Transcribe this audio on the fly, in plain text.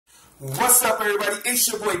What's up, everybody?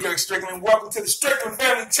 It's your boy Derek Strickland. Welcome to the Strickland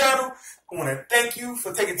Family Channel. I want to thank you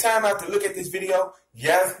for taking time out to look at this video.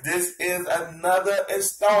 Yes, this is another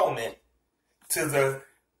installment to the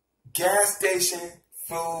gas station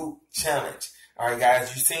food challenge. All right,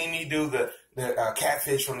 guys, you seen me do the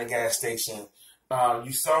catfish from the gas station.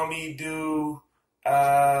 You saw me do, and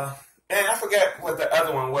I forgot what the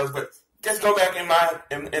other one was, but just go back in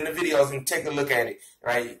the videos and take a look at it.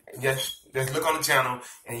 Right? Just look on the channel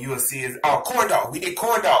and you will see it. Oh, corn dog. We did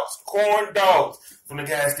corn dogs from the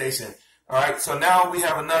gas station. All right. So now we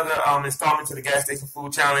have another installment to the gas station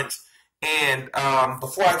food challenge. And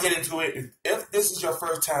before I get into it, if this is your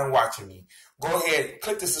first time watching me, go ahead,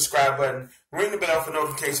 click the subscribe button, ring the bell for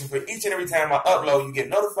notifications. For each and every time I upload, you get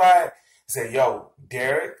notified. Say, yo,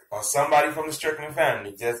 Derek or somebody from the Strickland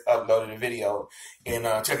family just uploaded a video, and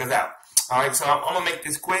check us out. All right, so I'm going to make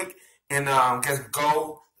this quick and just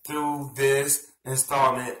go through this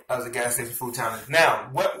installment of the gas station food challenge. Now,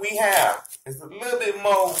 what we have is a little bit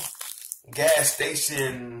more gas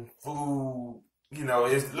station food,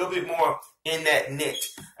 it's a little bit more in that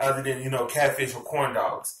niche other than, catfish or corn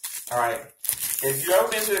dogs. All right, if you've ever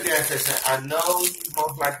been to the gas station, I know you've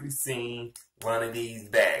most likely seen one of these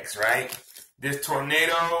bags, right? This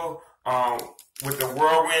tornado with the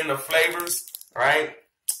whirlwind of flavors, right?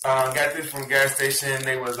 Got this from gas station.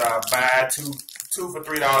 They was buy two for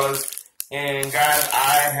 $3. And guys,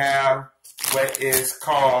 I have what is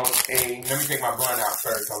called let me take my bun out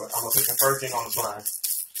first. I'm gonna put the first thing on the bun.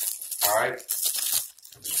 Alright.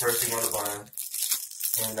 The first thing on the bun.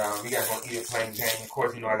 And you guys gonna eat it plain Jane. Of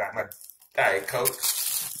course, I got my Diet Coke.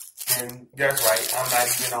 And that's right, I'm not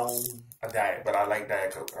even on a diet, but I like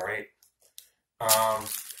Diet Coke, alright?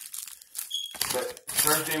 But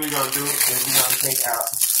first thing we're gonna do is we're gonna take out.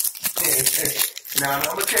 Now I'm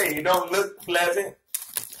gonna tell you, it don't look pleasant,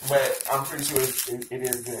 but I'm pretty sure it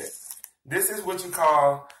is good. This is what you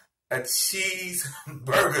call a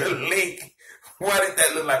cheeseburger link. Why did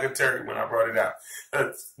that look like a turkey when I brought it out?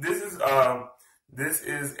 This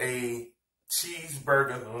is a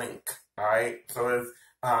cheeseburger link. All right, so it's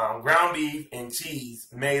ground beef and cheese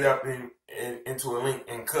made up into a link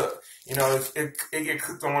and cooked. It gets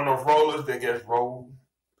cooked on one of those rollers that gets roll.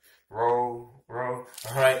 All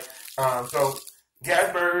right. So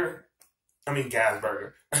cheeseburger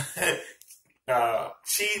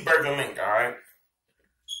link. All right.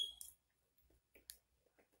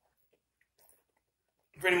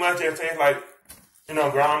 Pretty much it tastes like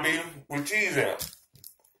ground beef with cheese in it.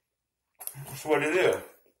 That's what it is.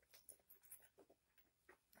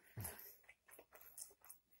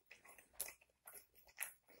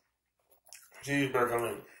 Cheeseburger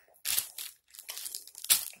link.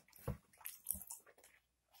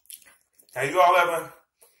 Have you all ever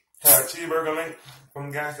had a cheeseburger link from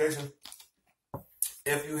the gas station?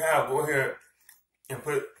 If you have, go ahead and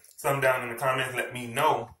put some down in the comments. Let me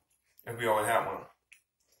know if you always have one.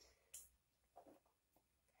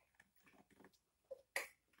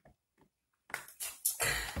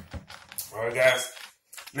 All right, guys.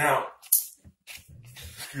 Now,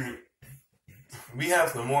 we have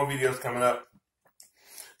some more videos coming up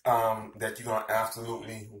that you're gonna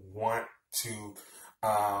absolutely want to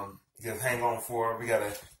just hang on for. We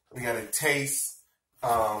gotta taste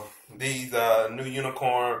these new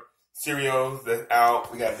unicorn cereals that's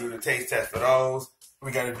out. We gotta do the taste test for those.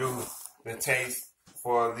 We gotta do the taste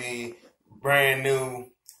for the brand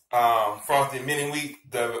new frosted mini wheat,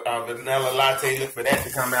 the vanilla latte. Look for that to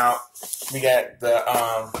come out. We got the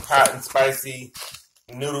hot and spicy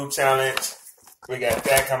noodle challenge. We got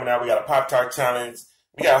that coming out. We got a Pop-Tart challenge.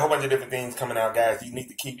 We got a whole bunch of different things coming out, guys. You need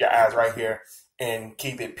to keep your eyes right here and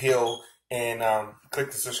keep it peeled and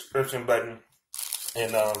click the subscription button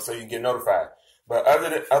and so you get notified. But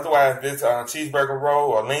otherwise, this cheeseburger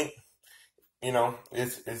roll or link,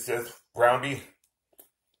 it's just ground beef.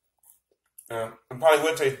 It probably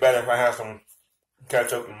would taste better if I had some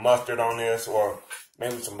ketchup and mustard on this, or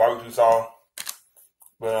maybe some barbecue sauce.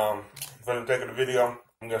 But for the sake of the video,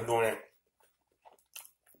 I'm just doing it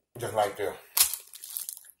just like this.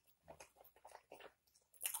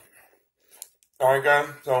 Alright, guys,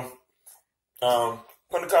 so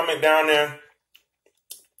put a comment down there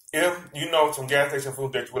if you know some gas station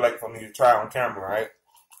food that you would like for me to try on camera, right?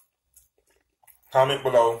 Comment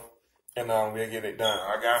below and we'll get it done,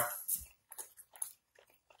 alright, guys?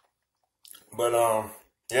 But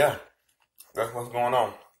yeah, that's what's going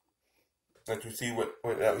on. Let you see what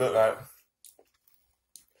that look like.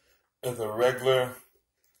 It's a regular,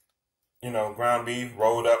 ground beef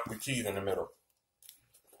rolled up with cheese in the middle.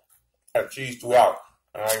 Have cheese throughout.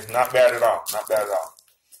 All right, it's not bad at all. Not bad at all.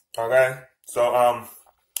 Okay, so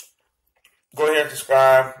Go ahead and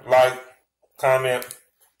subscribe, like, comment,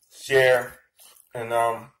 share, and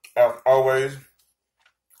as always,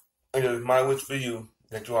 it is my wish for you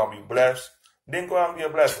that you all be blessed. Then go out and be a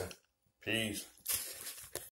blessing. Peace.